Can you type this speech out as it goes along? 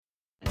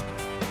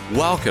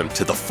Welcome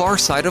to the Far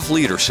Side of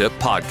Leadership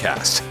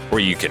podcast,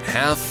 where you can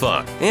have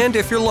fun and,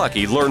 if you're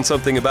lucky, learn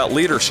something about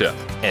leadership.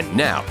 And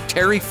now,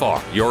 Terry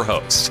Farr, your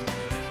host.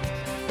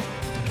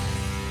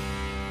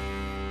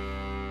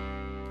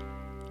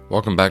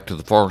 Welcome back to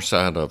the Far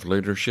Side of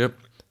Leadership.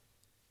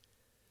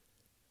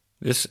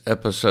 This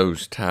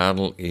episode's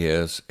title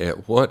is,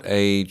 At What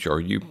Age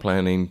Are You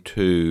Planning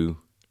to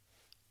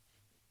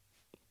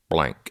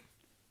blank?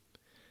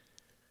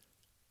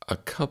 A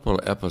couple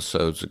of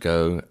episodes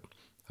ago,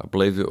 I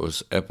believe it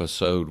was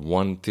episode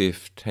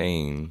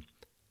 115,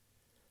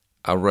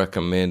 I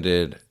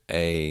recommended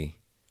a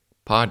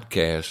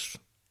podcast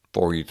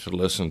for you to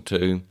listen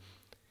to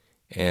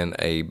and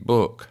a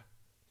book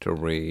to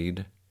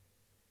read.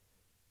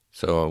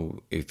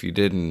 So if you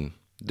didn't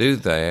do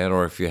that,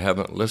 or if you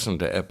haven't listened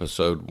to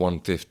episode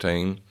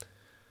 115,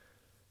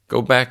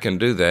 go back and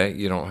do that.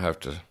 You don't have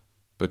to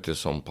put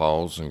this on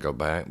pause and go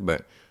back,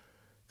 but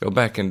go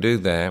back and do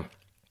that.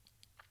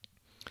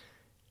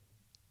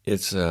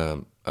 It's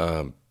a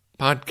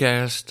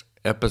podcast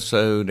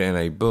episode and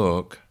a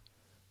book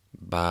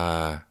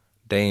by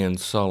Dan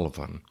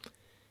Sullivan.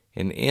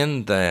 And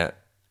in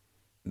that,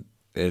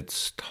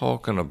 it's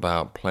talking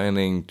about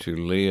planning to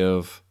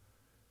live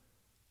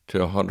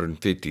to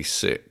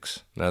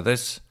 156. Now,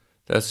 that's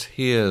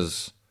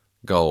his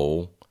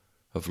goal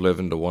of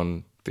living to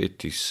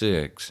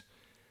 156.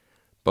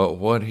 But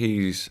what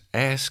he's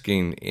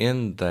asking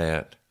in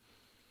that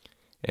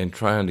and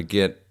trying to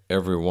get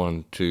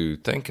everyone to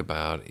think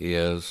about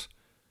is,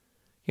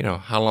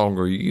 how long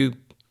are you,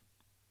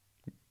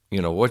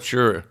 what's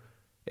your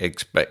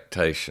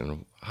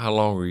expectation? How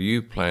long are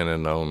you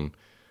planning on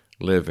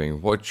living?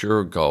 What's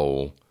your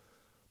goal?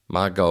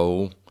 My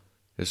goal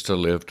is to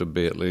live to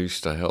be at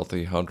least a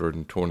healthy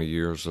 120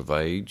 years of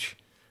age.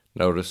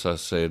 Notice I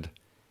said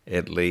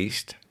at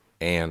least,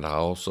 and I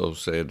also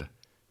said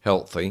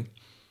healthy.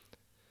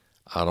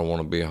 I don't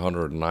want to be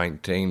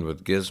 119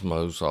 with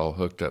gizmos all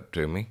hooked up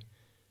to me.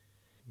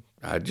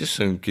 I just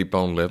soon keep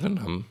on living.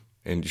 I'm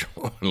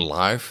enjoying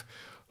life.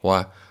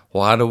 Why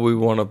do we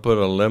want to put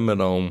a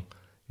limit on,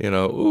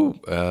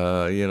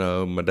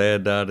 my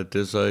dad died at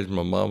this age,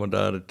 my mama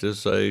died at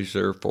this age,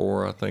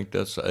 therefore I think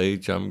that's the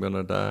age I'm going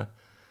to die?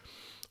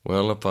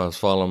 Well, if I was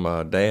following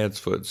my dad's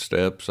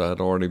footsteps,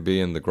 I'd already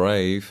be in the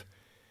grave.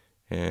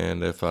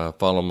 And if I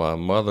follow my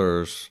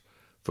mother's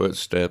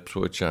footsteps,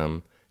 which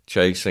I'm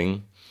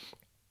chasing,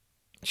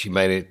 she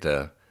made it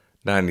to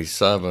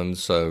 97,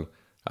 so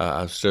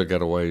I've still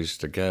got a ways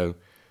to go.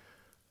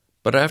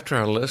 But after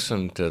I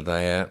listened to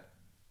that,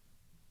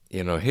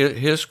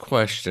 his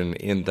question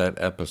in that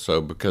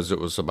episode, because it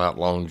was about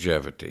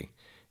longevity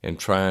and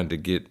trying to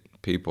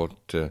get people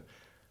to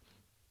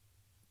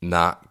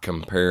not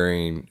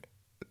comparing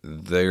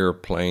their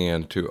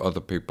plan to other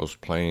people's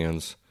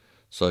plans,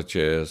 such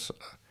as,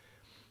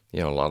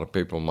 a lot of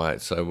people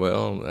might say,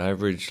 well,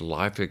 average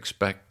life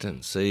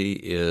expectancy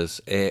is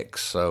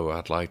X, so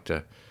I'd like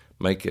to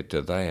make it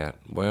to that.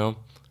 Well,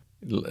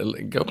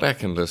 go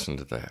back and listen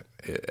to that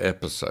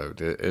episode.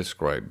 It's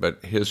great.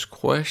 But his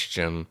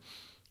question,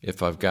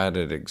 if I've got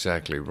it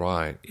exactly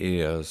right,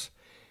 is,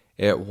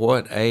 at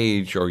what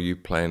age are you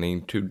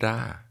planning to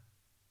die?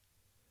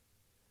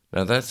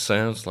 Now, that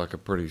sounds like a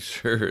pretty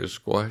serious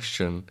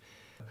question.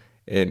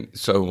 And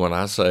so when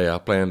I say I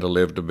plan to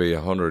live to be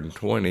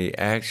 120,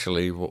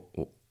 actually,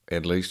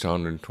 at least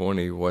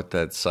 120, what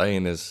that's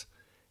saying is,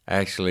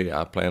 actually,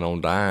 I plan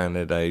on dying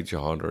at age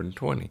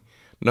 120.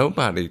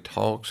 Nobody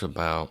talks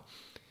about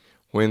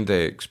when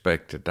they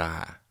expect to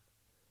die.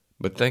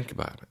 But think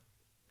about it.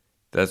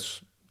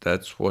 That's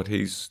what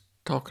he's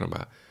talking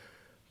about.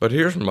 But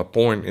here's my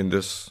point in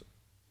this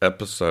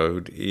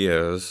episode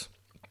is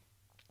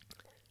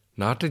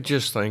not to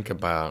just think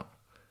about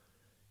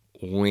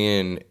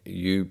when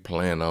you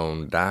plan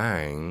on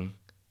dying,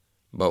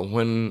 but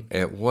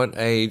at what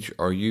age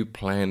are you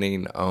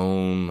planning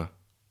on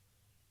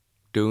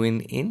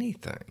doing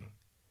anything?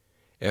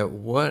 At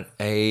what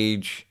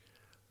age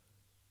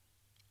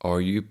are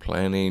you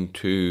planning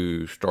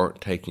to start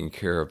taking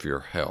care of your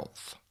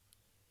health?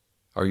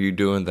 Are you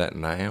doing that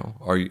now?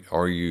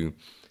 Are you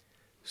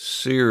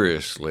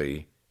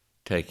seriously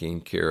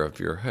taking care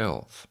of your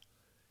health?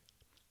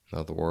 In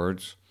other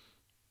words,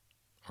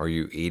 are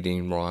you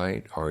eating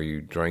right? Are you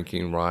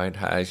drinking right?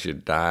 How's your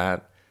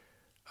diet?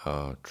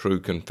 True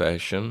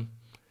confession,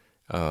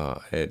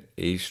 at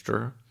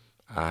Easter,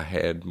 I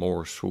had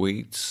more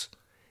sweets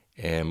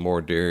and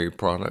more dairy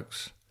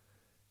products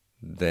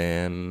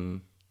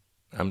than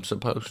I'm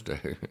supposed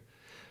to,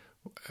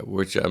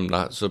 which I'm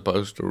not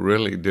supposed to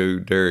really do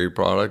dairy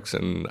products,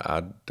 and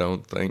I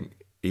don't think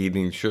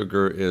eating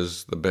sugar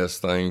is the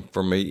best thing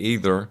for me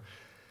either.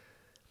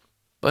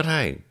 But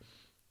hey,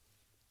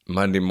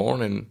 Monday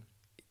morning,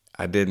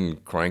 I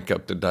didn't crank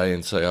up the day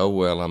and say, oh,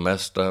 well, I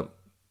messed up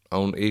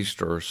on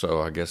Easter, so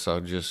I guess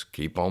I'll just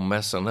keep on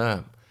messing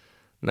up.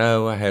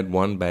 No, I had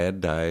one bad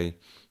day,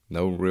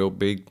 no real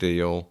big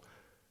deal.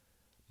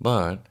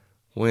 But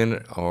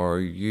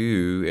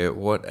at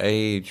what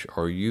age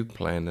are you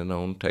planning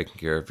on taking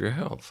care of your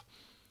health?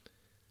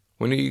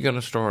 When are you going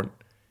to start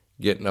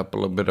getting up a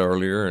little bit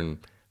earlier and,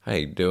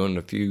 hey, doing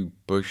a few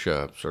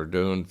push-ups or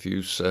doing a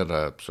few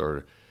sit-ups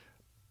or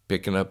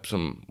picking up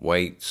some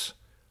weights,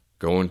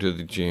 going to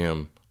the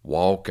gym,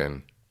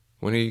 walking.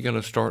 When are you going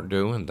to start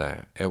doing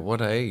that? At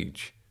what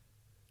age?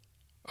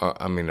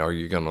 Are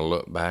you going to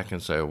look back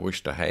and say, I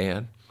wished I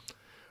had?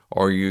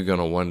 Or are you going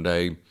to one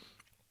day,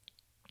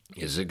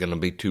 is it going to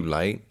be too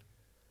late?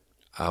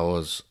 I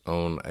was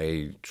on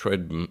a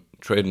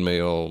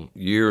treadmill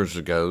years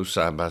ago,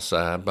 side by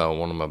side,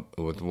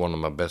 with one of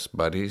my best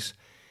buddies.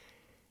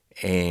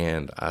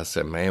 And I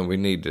said, man, we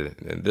need to,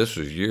 and this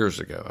was years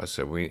ago, I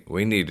said,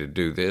 we need to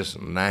do this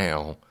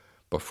now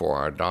before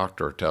our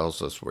doctor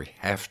tells us we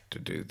have to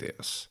do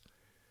this.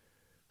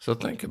 So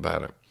think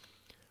about it.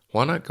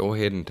 Why not go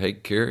ahead and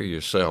take care of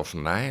yourself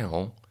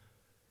now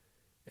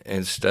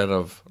instead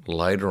of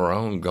later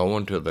on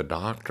going to the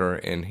doctor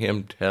and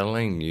him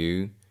telling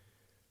you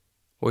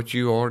what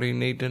you already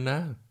need to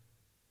know?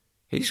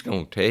 He's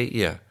going to tell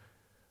you,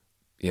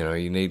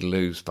 you need to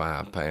lose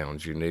 5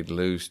 pounds, you need to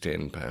lose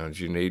 10 pounds,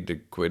 you need to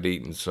quit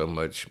eating so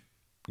much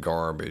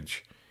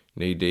garbage,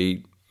 you need to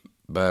eat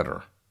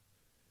better.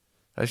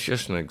 That's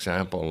just an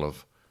example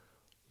of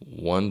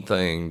one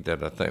thing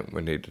that I think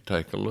we need to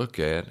take a look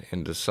at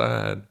and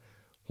decide,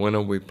 when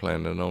are we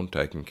planning on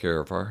taking care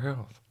of our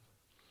health?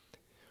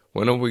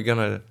 When are we going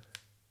to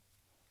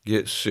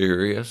get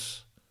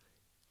serious?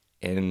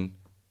 And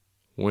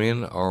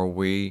when are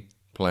we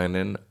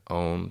planning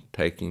on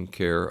taking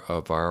care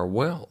of our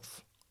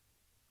wealth?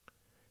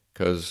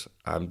 Because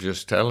I'm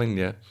just telling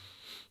you,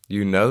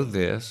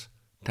 this,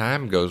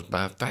 time goes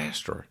by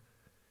faster.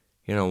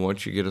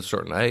 Once you get a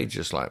certain age,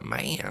 it's like,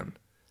 man,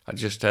 I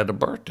just had a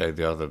birthday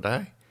the other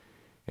day.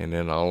 And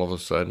then all of a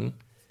sudden,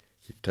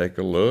 you take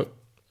a look,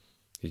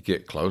 you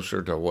get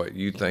closer to what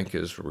you think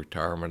is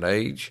retirement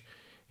age,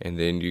 and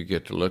then you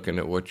get to looking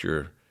at what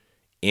your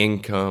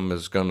income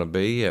is going to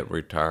be at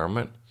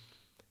retirement.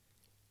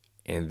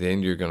 And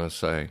then you're going to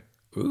say,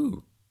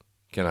 ooh,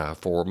 can I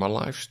afford my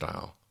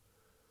lifestyle?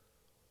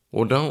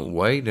 Well, don't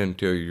wait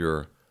until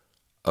you're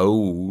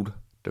old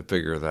to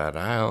figure that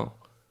out.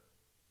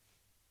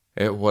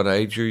 At what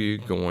age are you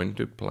going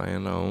to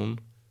plan on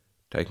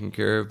taking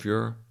care of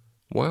your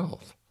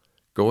wealth?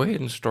 Go ahead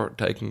and start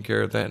taking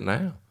care of that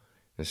now.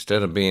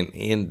 Instead of being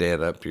in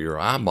debt up to your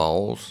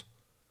eyeballs,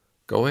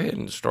 go ahead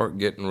and start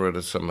getting rid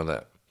of some of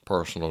that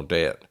personal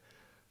debt.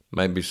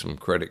 Maybe some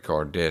credit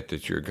card debt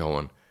that you're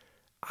going,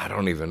 I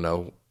don't even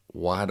know,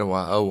 why do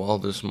I owe all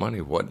this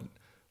money? What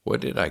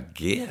did I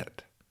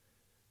get?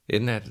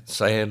 Isn't that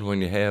sad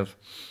when you have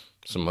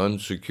some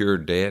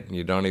unsecured debt and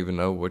you don't even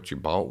know what you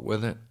bought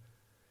with it?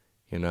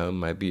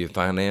 Maybe you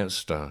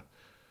financed a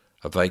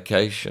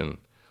vacation.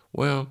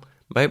 Well,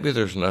 maybe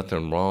there's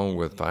nothing wrong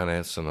with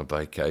financing a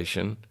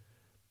vacation,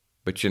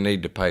 but you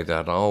need to pay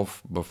that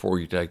off before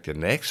you take the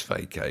next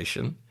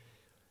vacation.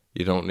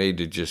 You don't need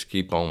to just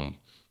keep on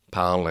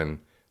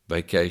piling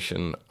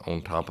vacation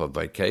on top of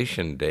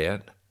vacation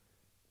debt.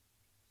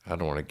 I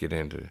don't want to get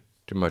into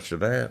too much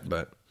of that,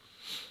 but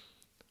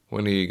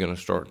when are you going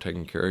to start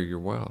taking care of your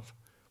wealth?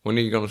 When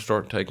are you going to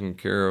start taking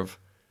care of,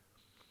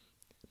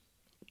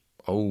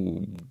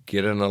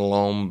 getting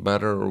along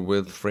better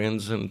with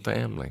friends and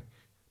family?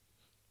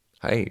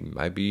 Hey,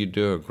 maybe you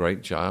do a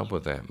great job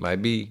with that.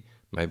 Maybe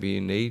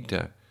you need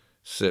to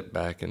sit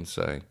back and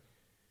say,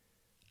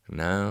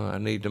 no, I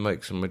need to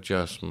make some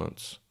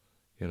adjustments.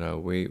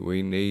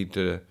 We need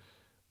to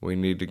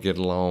get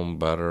along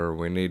better.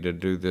 We need to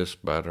do this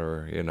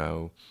better.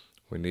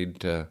 We need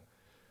to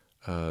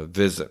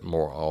visit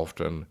more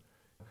often.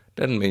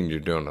 Doesn't mean you're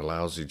doing a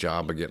lousy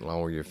job of getting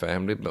along with your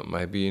family, but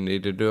maybe you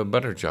need to do a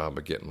better job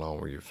of getting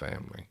along with your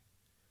family.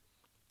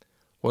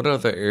 What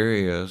other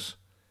areas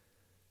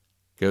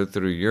go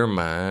through your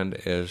mind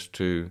as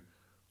to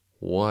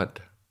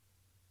what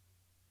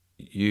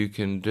you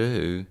can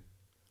do?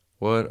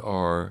 What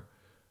are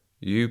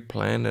you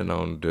planning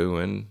on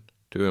doing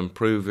to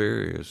improve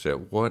areas?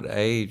 At what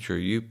age are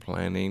you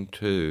planning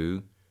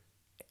to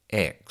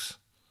X?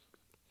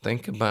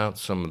 Think about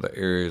some of the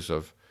areas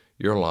of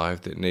your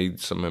life that need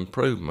some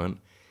improvement,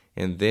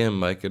 and then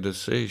make a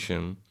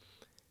decision.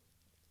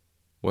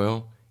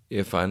 Well,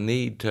 if I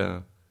need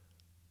to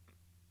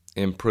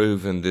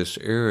improve in this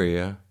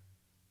area,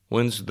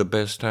 when's the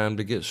best time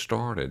to get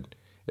started?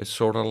 It's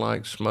sort of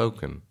like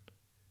smoking.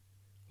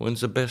 When's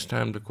the best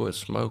time to quit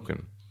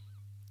smoking?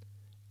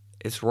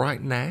 It's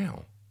right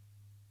now.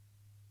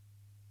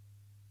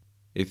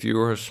 If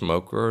you're a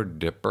smoker or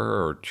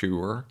dipper or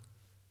chewer,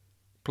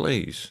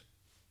 please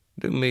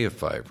do me a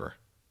favor.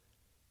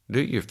 Do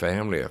your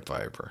family a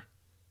favor.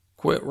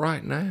 Quit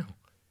right now.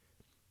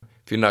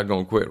 If you're not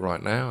going to quit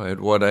right now, at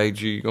what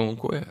age are you going to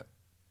quit?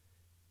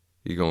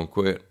 You going to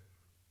quit?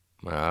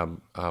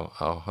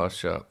 I'll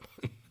hush up.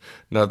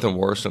 Nothing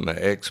worse than an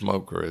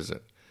ex-smoker, is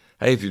it?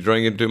 Hey, if you're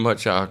drinking too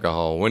much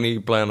alcohol, when do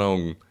you plan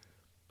on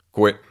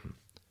quitting?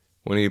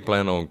 When do you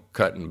plan on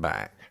cutting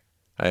back?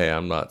 Hey,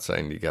 I'm not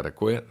saying you got to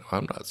quit.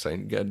 I'm not saying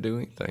you got to do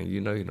anything.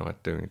 You don't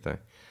have to do anything.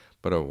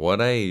 But at what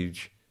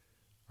age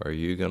are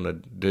you going to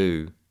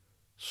do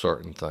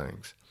certain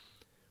things?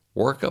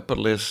 work up a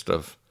list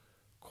of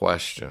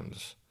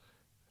questions.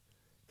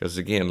 Because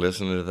again,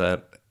 listening to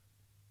that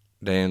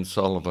Dan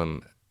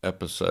Sullivan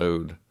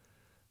episode a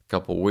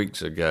couple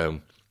weeks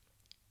ago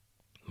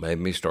made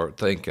me start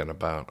thinking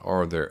about,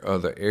 are there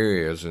other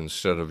areas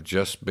instead of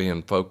just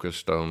being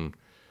focused on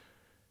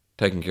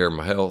taking care of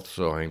my health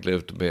so I can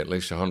live to be at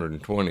least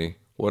 120,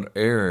 what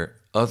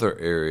other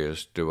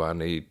areas do I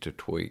need to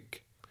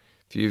tweak?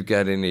 If you've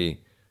got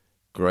any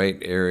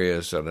great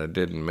areas that I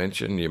didn't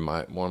mention, you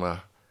might want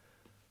to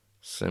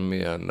send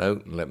me a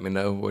note and let me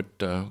know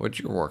what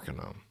you're working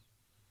on.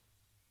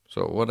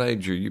 So at what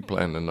age are you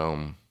planning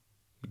on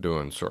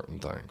doing certain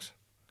things?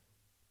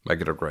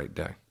 Make it a great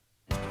day.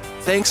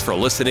 Thanks for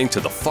listening to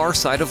the Far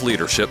Side of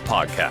Leadership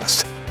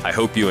podcast. I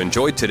hope you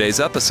enjoyed today's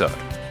episode.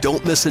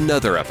 Don't miss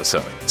another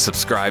episode.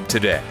 Subscribe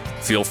today.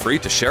 Feel free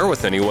to share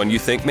with anyone you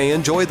think may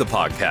enjoy the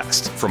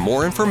podcast. For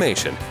more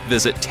information,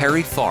 visit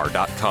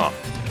terryfarr.com.